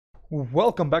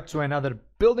Welcome back to another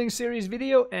building series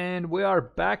video, and we are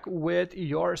back with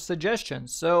your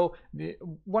suggestions. So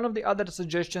one of the other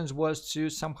suggestions was to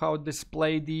somehow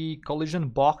display the collision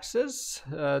boxes,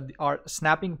 our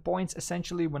snapping points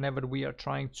essentially whenever we are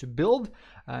trying to build,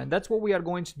 and that's what we are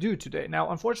going to do today. Now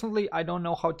unfortunately I don't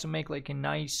know how to make like a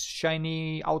nice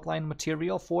shiny outline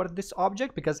material for this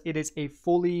object because it is a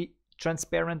fully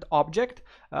transparent object.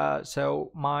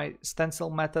 So my stencil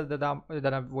method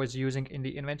that I was using in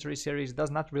the inventory series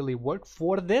does not really work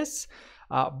for this,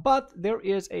 but there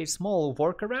is a small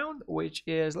workaround, which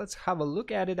is, let's have a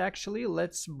look at it. Actually,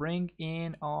 let's bring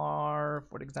in our,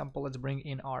 for example, let's bring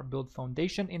in our build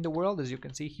foundation in the world. As you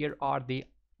can see, here are the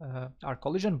our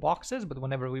collision boxes, but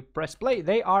whenever we press play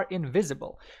they are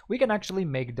invisible. We can actually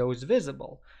make those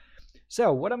visible.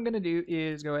 So what I'm going to do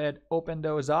is go ahead, open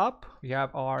those up. We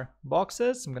have our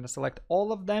boxes. I'm going to select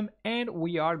all of them, and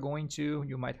we are going to,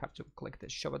 you might have to click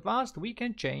this show advanced. We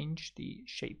can change the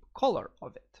shape color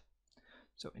of it.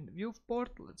 So in the viewport,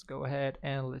 let's go ahead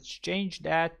and let's change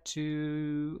that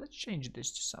to, let's change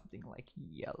this to something like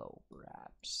yellow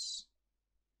perhaps.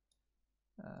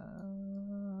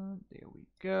 There we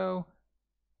go.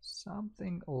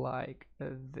 Something like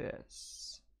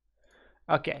this.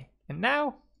 Okay, and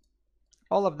now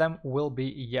all of them will be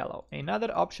yellow.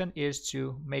 Another option is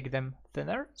to make them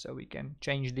thinner, so we can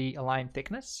change the line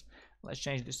thickness. Let's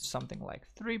change this to something like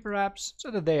 3 perhaps, so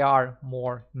that they are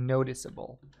more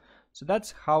noticeable. So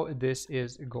that's how this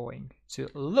is going to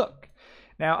look.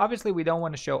 Now obviously we don't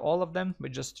want to show all of them,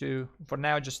 but just to, for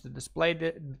now, just to display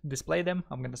them,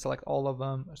 I'm going to select all of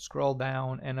them, scroll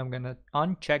down, and I'm going to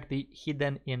uncheck the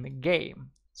hidden in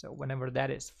game. So whenever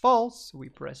that is false, we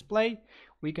press play,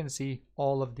 we can see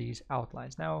all of these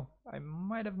outlines. Now, I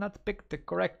might have not picked the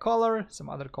correct color. Some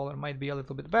other color might be a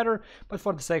little bit better, but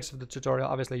for the sake of the tutorial,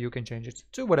 obviously you can change it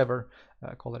to whatever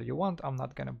color you want. I'm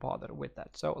not gonna bother with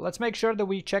that. So let's make sure that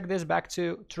we check this back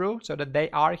to true so that they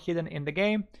are hidden in the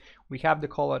game. We have the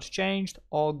colors changed,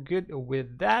 all good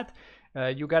with that.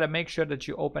 You got to make sure that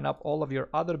you open up all of your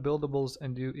other buildables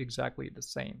and do exactly the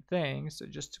same thing. So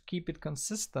just to keep it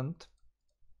consistent,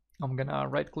 I'm gonna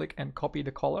right click and copy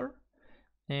the color,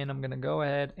 and I'm gonna go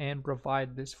ahead and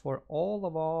provide this for all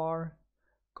of our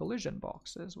collision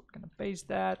boxes. We're gonna paste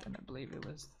that, and I believe it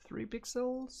was 3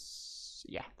 pixels.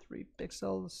 Yeah, 3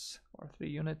 pixels or 3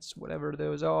 units, whatever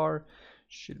those are,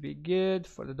 should be good.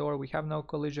 For the door we have no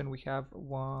collision, we have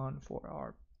one for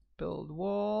our build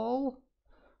wall.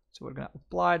 So we're going to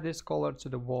apply this color to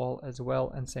the wall as well,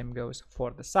 and same goes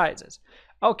for the sizes.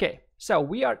 Okay, so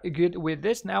we are good with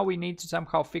this. Now we need to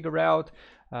somehow figure out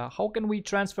how can we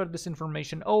transfer this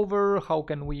information over, how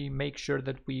can we make sure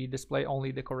that we display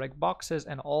only the correct boxes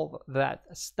and all that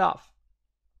stuff.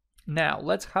 Now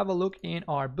let's have a look in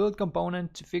our build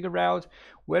component to figure out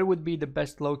where would be the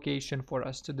best location for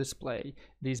us to display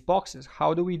these boxes.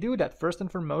 How do we do that? First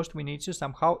and foremost, we need to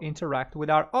somehow interact with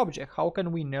our object. How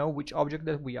can we know which object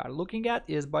that we are looking at?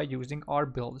 Is by using our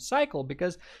build cycle,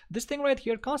 because this thing right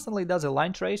here constantly does a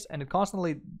line trace, and it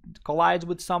constantly collides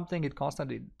with something. It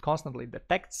constantly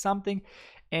detects something,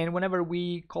 and whenever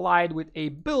we collide with a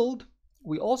build,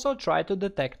 we also try to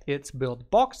detect its build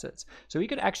boxes. So we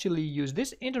could actually use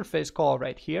this interface call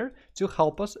right here to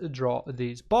help us draw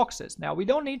these boxes. Now we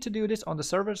don't need to do this on the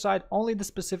server side. Only the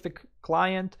specific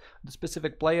client, the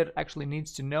specific player actually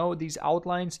needs to know these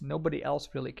outlines. Nobody else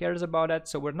really cares about it.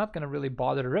 So we're not going to really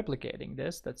bother replicating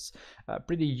this. That's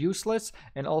pretty useless.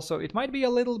 And also it might be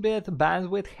a little bit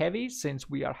bandwidth heavy since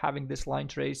we are having this line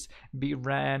trace be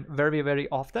ran very, very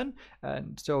often.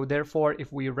 And so therefore,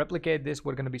 if we replicate this,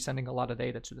 we're going to be sending a lot of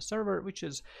data to the server, which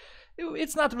is,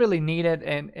 it's not really needed,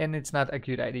 and it's not a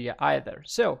good idea either.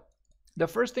 So the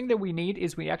first thing that we need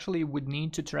is we actually would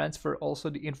need to transfer also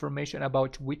the information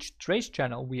about which trace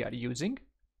channel we are using,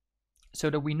 so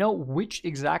that we know which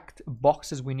exact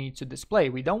boxes we need to display.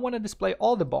 We don't want to display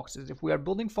all the boxes. If we are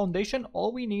building foundation,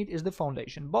 all we need is the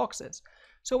foundation boxes.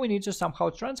 So we need to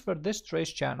somehow transfer this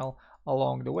trace channel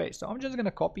along the way. So I'm just going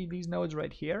to copy these nodes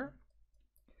right here,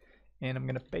 and I'm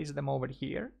going to paste them over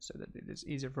here so that it is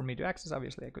easier for me to access.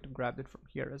 Obviously, I could have grabbed it from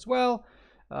here as well.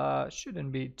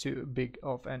 Shouldn't be too big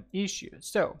of an issue.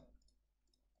 So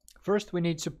first, we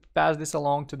need to pass this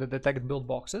along to the detect build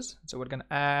boxes. So we're going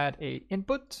to add a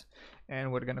input,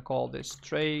 and we're going to call this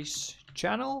trace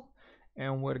channel,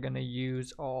 and we're going to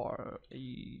use our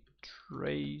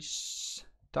trace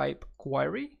type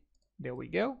query. There we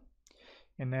go.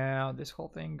 And now this whole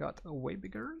thing got way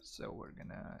bigger, so we're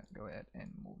gonna go ahead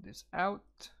and move this out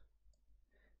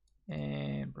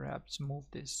and perhaps move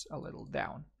this a little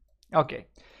down. Okay,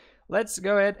 let's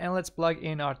go ahead and let's plug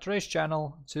in our trace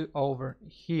channel to over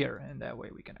here, and that way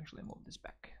we can actually move this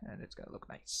back and it's gonna look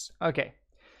nice. Okay,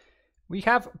 we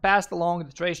have passed along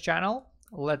the trace channel.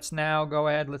 Let's now go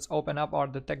ahead, let's open up our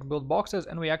detect build boxes,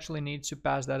 and we actually need to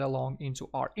pass that along into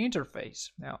our interface.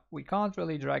 Now, we can't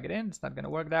really drag it in, it's not going to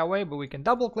work that way, but we can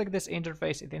double click this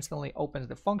interface, it instantly opens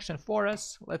the function for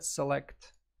us. Let's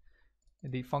select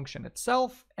the function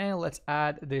itself, and let's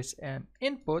add this an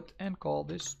input and call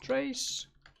this trace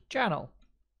channel.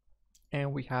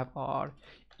 And we have our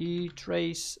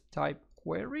eTrace type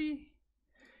query.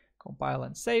 Compile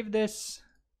and save this.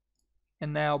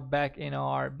 And now back in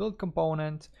our build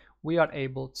component, we are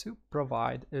able to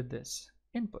provide this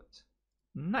input.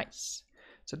 Nice.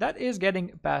 So that is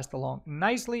getting passed along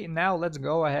nicely. Now let's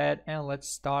go ahead and let's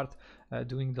start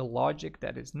doing the logic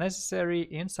that is necessary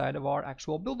inside of our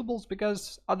actual buildables,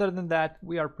 because other than that,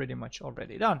 we are pretty much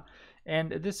already done.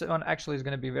 And this one actually is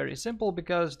going to be very simple,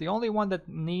 because the only one that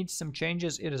needs some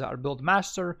changes is our build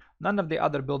master. None of the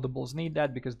other buildables need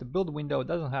that, because the build window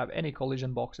doesn't have any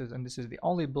collision boxes, and this is the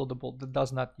only buildable that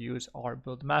does not use our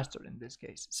build master in this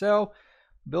case. So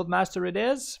build master it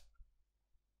is.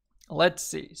 Let's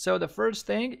see. So the first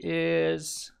thing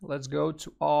is, let's go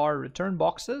to our return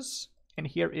boxes, and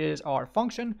here is our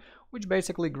function, which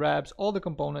basically grabs all the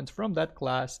components from that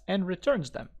class and returns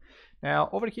them. Now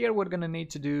over here, we're going to need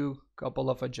to do a couple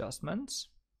of adjustments.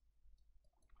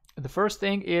 The first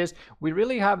thing is, we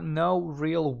really have no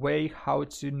real way how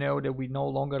to know that we no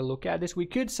longer look at this. We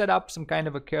could set up some kind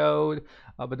of a code,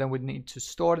 but then we'd need to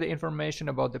store the information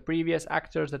about the previous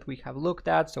actors that we have looked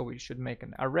at. So we should make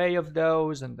an array of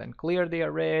those and then clear the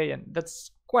array, and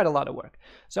that's quite a lot of work.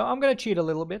 So I'm going to cheat a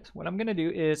little bit. What I'm going to do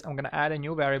is I'm going to add a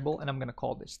new variable, and I'm going to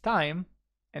call this time,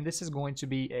 and this is going to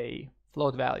be a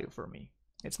float value for me.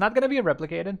 It's not going to be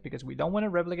replicated, because we don't want to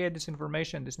replicate this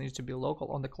information. This needs to be local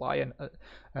on the client,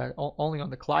 only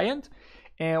on the client.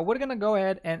 And we're going to go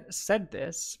ahead and set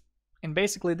this. And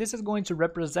basically, this is going to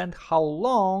represent how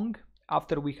long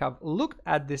after we have looked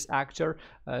at this actor,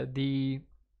 the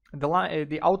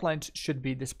outline should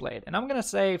be displayed. And I'm going to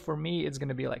say, for me, it's going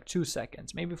to be like 2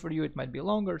 seconds. Maybe for you, it might be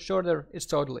longer, shorter. It's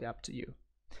totally up to you.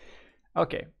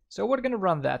 Okay, so we're going to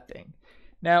run that thing.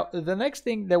 Now, the next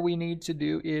thing that we need to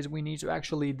do is we need to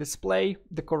actually display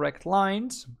the correct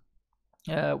lines.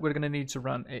 We're going to need to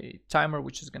run a timer,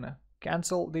 which is going to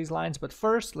cancel these lines. But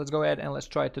first, let's go ahead and let's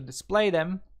try to display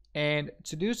them. And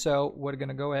to do so, we're going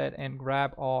to go ahead and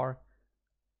grab our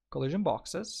collision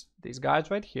boxes, these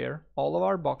guys right here, all of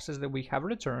our boxes that we have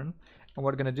returned. And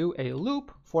we're going to do a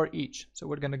loop for each. So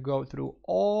we're going to go through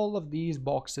all of these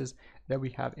boxes that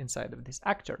we have inside of this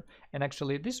actor. And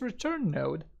actually, this return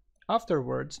node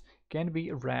afterwards can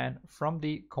be ran from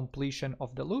the completion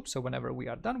of the loop. So whenever we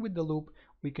are done with the loop,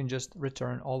 we can just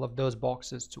return all of those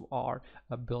boxes to our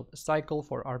build cycle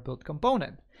for our build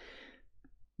component.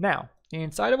 Now,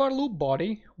 inside of our loop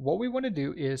body, what we want to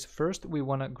do is first we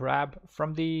want to grab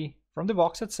from the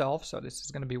box itself. So this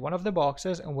is going to be one of the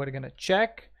boxes, and we're going to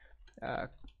check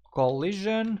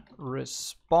collision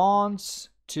response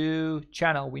to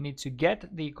channel. We need to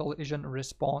get the collision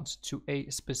response to a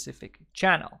specific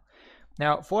channel.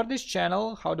 Now, for this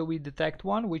channel, how do we detect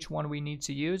one? Which one we need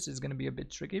to use is going to be a bit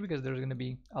tricky, because there's going to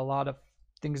be a lot of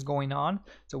things going on.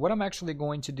 So what I'm actually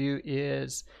going to do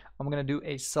is I'm going to do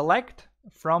a select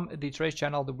from the trace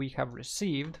channel that we have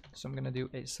received. So I'm going to do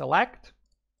a select.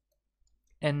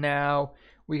 And now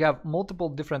we have multiple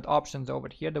different options over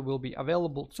here that will be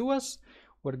available to us.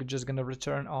 We're just going to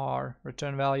return our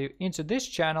return value into this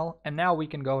channel, and now we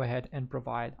can go ahead and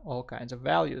provide all kinds of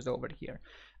values over here.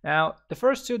 Now, the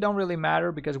first two don't really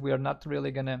matter, because we are not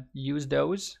really going to use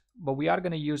those, but we are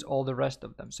going to use all the rest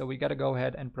of them. So we got to go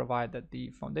ahead and provide that the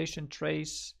foundation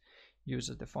trace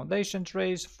uses the foundation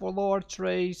trace, floor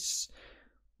trace,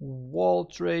 wall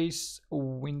trace,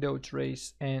 window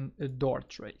trace, and a door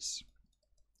trace.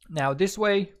 Now this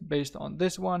way, based on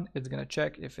this one, it's going to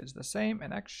check if it's the same.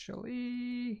 And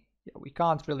actually, yeah, we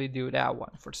can't really do that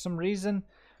one. For some reason,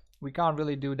 we can't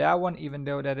really do that one, even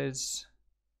though that is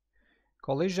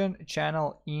collision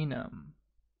channel enum.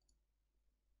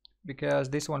 Because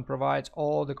this one provides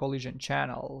all the collision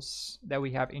channels that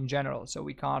we have in general. So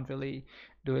we can't really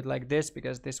do it like this,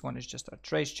 because this one is just our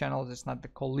trace channels. It's not the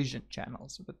collision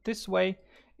channels. But this way,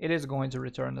 it is going to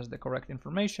return us the correct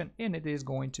information, and it is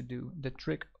going to do the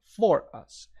trick for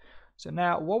us. So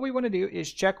now what we want to do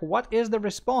is check what is the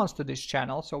response to this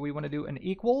channel. So we want to do an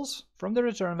equals from the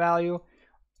return value,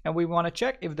 and we want to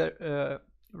check if the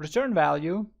return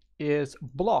value is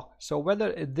blocked. So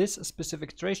whether this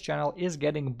specific trace channel is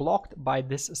getting blocked by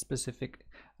this specific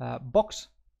box.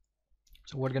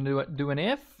 So we're going to do an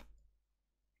if,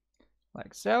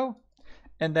 like so.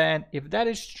 And then if that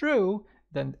is true,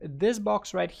 then this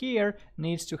box right here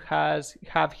needs to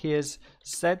have his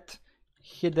set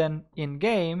hidden in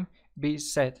game be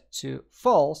set to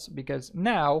false, because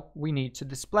now we need to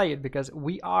display it, because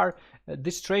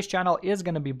this trace channel is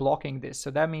going to be blocking this.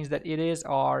 So that means that it is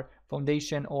our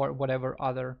foundation or whatever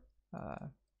other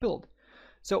build.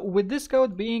 So with this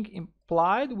code being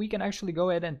implied, we can actually go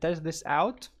ahead and test this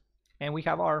out. And we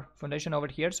have our foundation over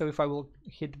here. So if I will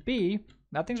hit B,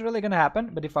 nothing's really going to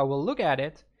happen. But if I will look at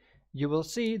it, you will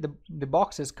see the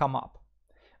boxes come up.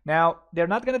 Now, they're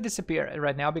not going to disappear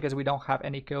right now because we don't have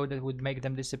any code that would make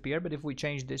them disappear. But if we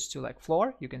change this to like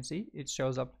floor, you can see it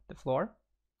shows up the floor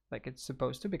like it's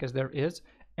supposed to, because there is.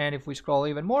 And if we scroll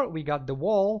even more, we got the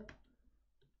wall.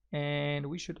 And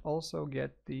we should also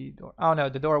get the door. Oh no,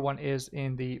 the door one is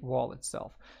in the wall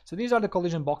itself. So these are the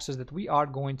collision boxes that we are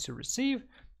going to receive,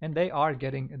 and they are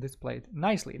getting displayed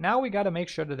nicely. Now we got to make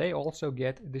sure that they also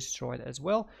get destroyed as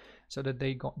well, so that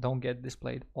they don't get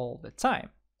displayed all the time.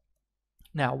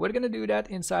 Now we're going to do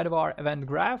that inside of our event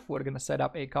graph. We're going to set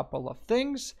up a couple of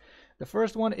things. The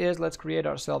first one is, let's create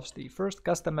ourselves the first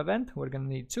custom event. We're going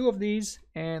to need 2 of these,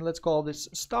 and let's call this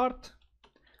start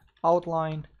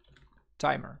outline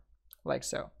timer, like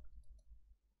so.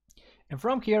 And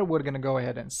from here we're going to go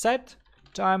ahead and set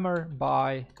timer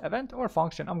by event or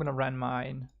function. I'm going to run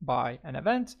mine by an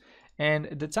event, and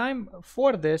the time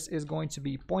for this is going to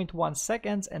be 0.1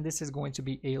 seconds, and this is going to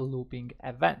be a looping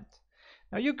event.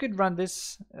 Now you could run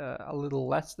this a little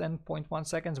less than 0.1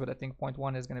 seconds, but I think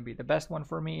 0.1 is going to be the best one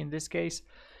for me in this case.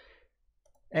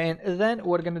 And then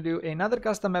we're going to do another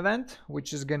custom event,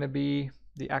 which is going to be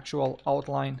the actual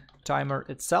outline timer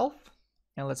itself.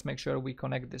 And let's make sure we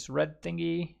connect this red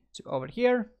thingy to over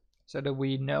here, so that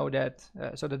we know that,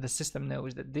 so that the system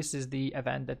knows that this is the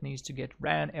event that needs to get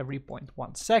ran every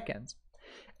 0.1 seconds.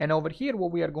 And over here,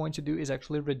 what we are going to do is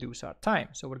actually reduce our time.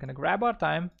 So we're going to grab our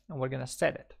time and we're going to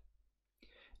set it.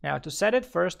 Now to set it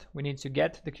first, we need to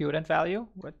get the current value.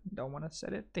 We don't want to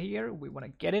set it here. We want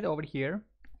to get it over here.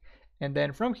 And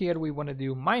then from here, we want to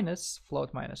do minus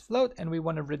float, and we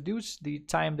want to reduce the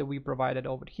time that we provided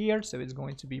over here. So it's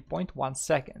going to be 0.1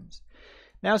 seconds.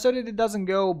 Now, so that it doesn't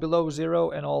go below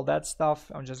 0 and all that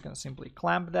stuff, I'm just going to simply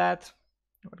clamp that.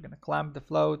 We're going to clamp the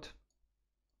float,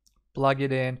 plug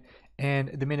it in, and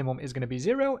the minimum is going to be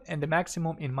 0. And the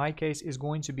maximum in my case is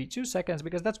going to be 2 seconds,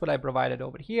 because that's what I provided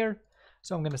over here.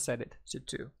 So I'm going to set it to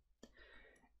 2.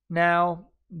 Now,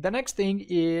 the next thing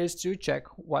is to check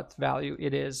what value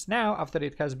it is now after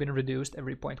it has been reduced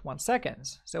every 0.1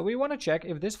 seconds. So we want to check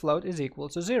if this float is equal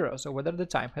to 0, so whether the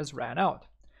time has ran out.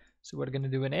 So we're going to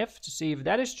do an if to see if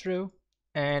that is true.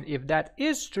 And if that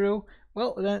is true,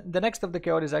 well, then the next of the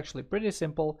code is actually pretty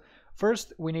simple.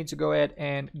 First, we need to go ahead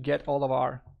and get all of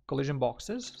our collision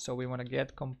boxes. So we want to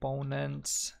get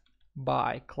components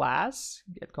by class.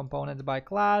 Get components by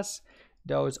class.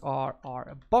 Those are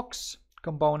our box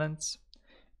components.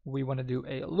 We want to do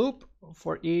a loop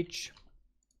for each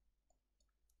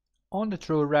on the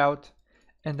true route.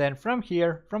 And then from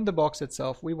here, from the box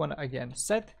itself, we want to again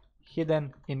set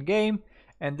hidden in game.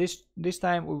 And this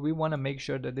time we want to make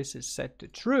sure that this is set to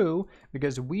true,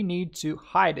 because we need to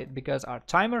hide it, because our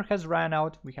timer has ran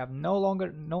out. We have no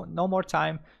more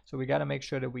time. So we got to make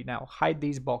sure that we now hide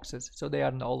these boxes so they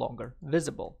are no longer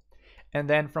visible. And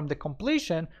then from the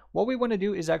completion, what we want to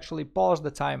do is actually pause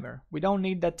the timer. We don't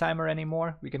need that timer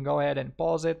anymore. We can go ahead and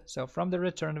pause it. So from the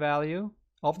return value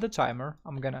of the timer,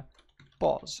 I'm going to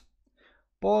pause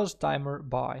timer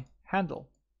by handle.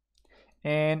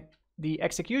 And the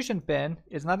execution pin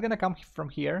is not going to come from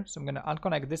here. So I'm going to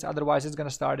unconnect this. Otherwise, it's going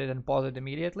to start it and pause it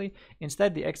immediately.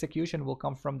 Instead, the execution will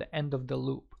come from the end of the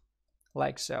loop,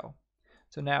 like so.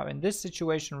 So now in this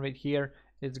situation right here,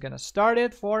 it's going to start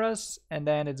it for us, and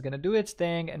then it's going to do its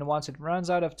thing. And once it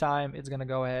runs out of time, it's going to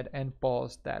go ahead and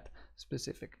pause that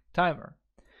specific timer.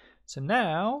 So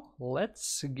now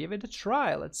let's give it a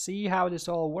try. Let's see how this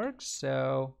all works.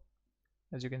 So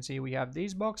as you can see, we have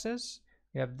these boxes.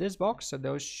 We have this box, so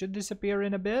those should disappear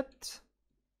in a bit.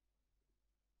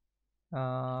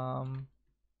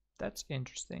 That's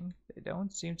interesting. They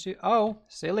don't seem to. Oh,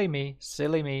 silly me.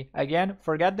 Again,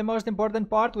 forget the most important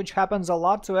part, which happens a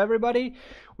lot to everybody.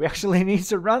 We actually need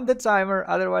to run the timer,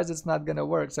 otherwise it's not gonna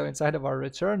work. So inside of our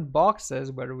return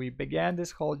boxes where we began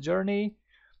this whole journey,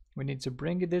 we need to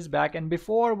bring this back. And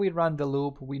before we run the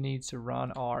loop, we need to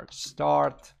run our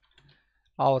start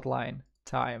outline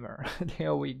timer.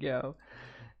 There we go.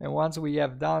 And once we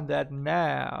have done that,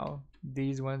 now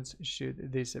these ones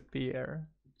should disappear.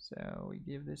 So we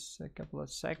give this a couple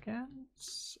of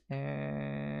seconds,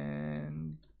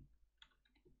 and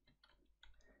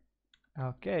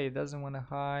Okay, it doesn't want to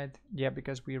hide. Yeah,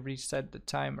 because we reset the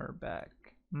timer back.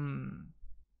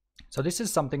 So this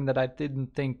is something that I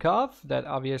didn't think of, that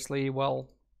obviously, well,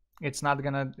 it's not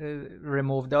gonna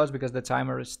remove those because the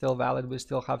timer is still valid. We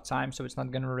still have time, so it's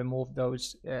not gonna remove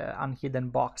those unhidden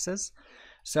boxes.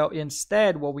 So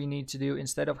instead, what we need to do,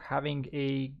 instead of having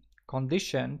a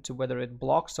condition to whether it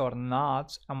blocks or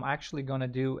not, I'm actually gonna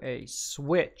do a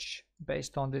switch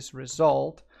based on this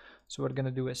result. So we're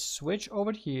gonna do a switch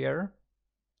over here,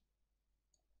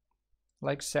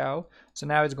 like so. So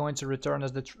now it's going to return us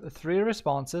the three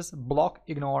responses: block,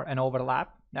 ignore, and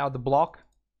overlap. Now the block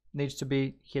needs to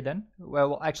be hidden.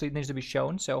 Well, actually it needs to be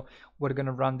shown. So we're going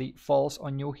to run the false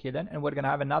on new hidden, and we're going to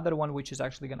have another one which is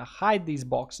actually going to hide these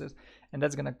boxes, and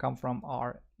that's going to come from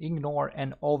our ignore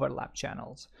and overlap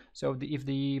channels. So if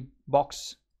the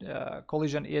box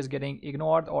collision is getting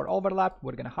ignored or overlapped,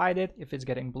 we're going to hide it. If it's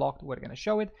getting blocked, we're going to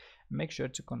show it. Make sure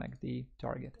to connect the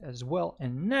target as well,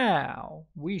 and now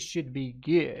we should be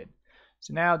good.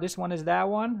 So now this one is that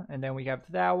one, and then we have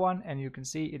that one, and you can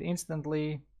see it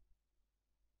instantly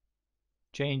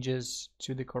changes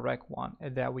to the correct one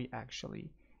that we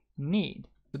actually need.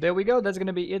 So there we go. That's going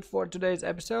to be it for today's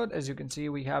episode. As you can see,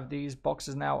 we have these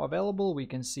boxes now available. We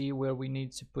can see where we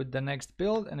need to put the next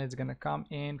build, and it's going to come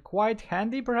in quite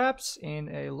handy perhaps in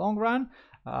a long run,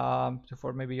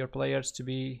 for maybe your players to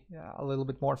be a little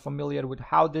bit more familiar with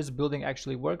how this building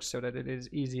actually works, so that it is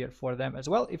easier for them as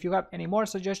well. If you have any more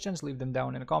suggestions, leave them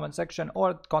down in the comment section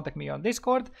or contact me on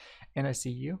Discord, and I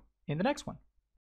see you in the next one.